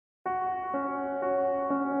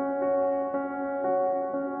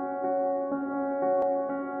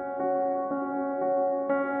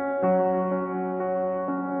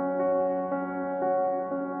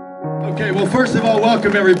Okay, well, first of all,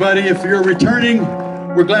 welcome everybody. If you're returning,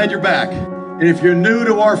 we're glad you're back. And if you're new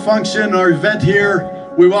to our function, our event here,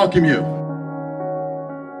 we welcome you.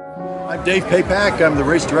 I'm Dave Papak. I'm the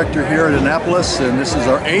race director here at Annapolis, and this is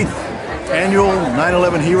our 8th annual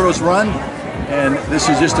 9/11 Heroes Run, and this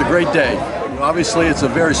is just a great day. Obviously, it's a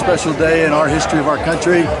very special day in our history of our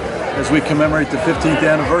country as we commemorate the 15th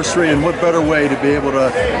anniversary, and what better way to be able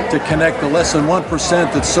to connect the less than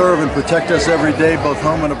 1% that serve and protect us every day, both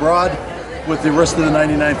home and abroad, with the rest of the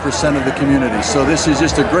 99% of the community. So this is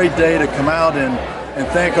just a great day to come out and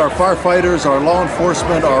thank our firefighters, our law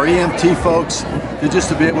enforcement, our EMT folks, just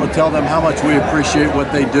to be able to tell them how much we appreciate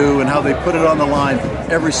what they do and how they put it on the line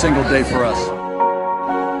every single day for us.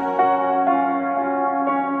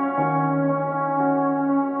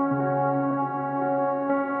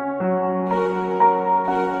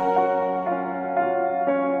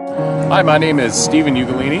 Hi, my name is Stephen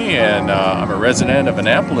Ugolini, and I'm a resident of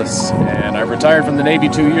Annapolis, and I retired from the Navy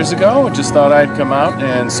 2 years ago. Just thought I'd come out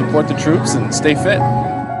and support the troops and stay fit.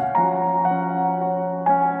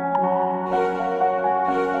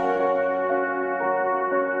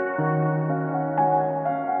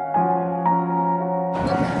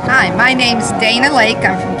 Hi, my name's Dana Lake.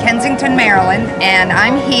 I'm from Kensington, Maryland, and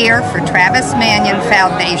I'm here for Travis Manion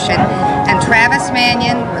Foundation. And Travis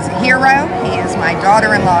Manion was a hero. He is my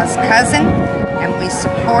daughter-in-law's cousin, and we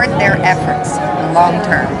support their efforts long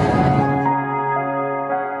term.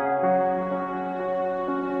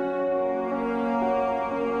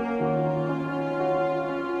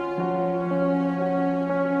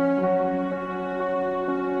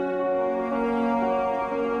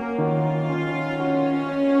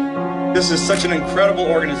 This is such an incredible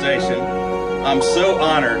organization. I'm so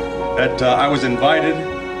honored that I was invited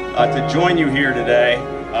to join you here today,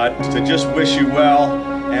 to just wish you well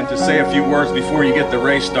and to say a few words before you get the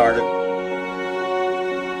race started.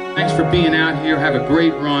 Thanks for being out here. Have a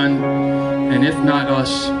great run. And if not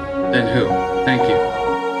us, then who? Thank you.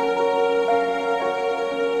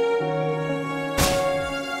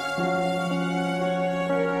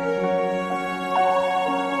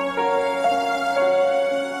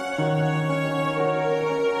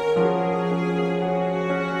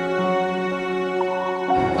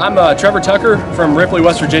 I'm Trevor Tucker from Ripley,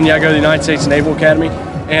 West Virginia. I go to the United States Naval Academy,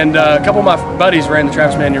 and a couple of my buddies ran the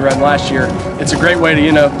Travis Manion Run last year. It's a great way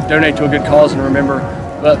to, donate to a good cause and remember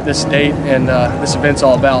what this date and this event's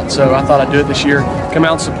all about. So I thought I'd do it this year, come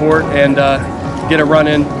out and support, and get a run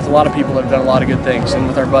in with a lot of people that have done a lot of good things, and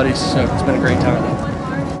with our buddies. So it's been a great time.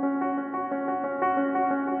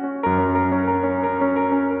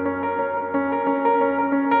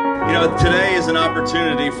 Today is an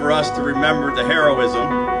opportunity for us to remember the heroism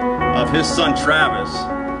of his son Travis.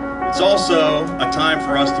 It's also a time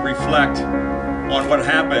for us to reflect on what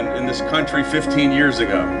happened in this country 15 years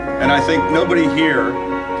ago. And I think nobody here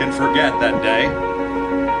can forget that day.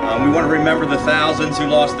 We want to remember the thousands who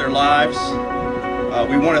lost their lives.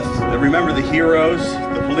 We want to remember the heroes,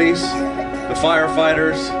 the police, the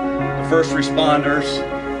firefighters, the first responders,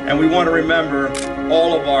 and we want to remember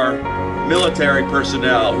all of our military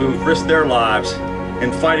personnel who've risked their lives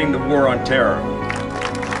in fighting the war on terror.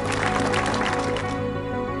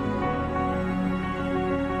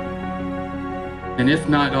 And if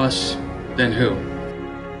not us, then who?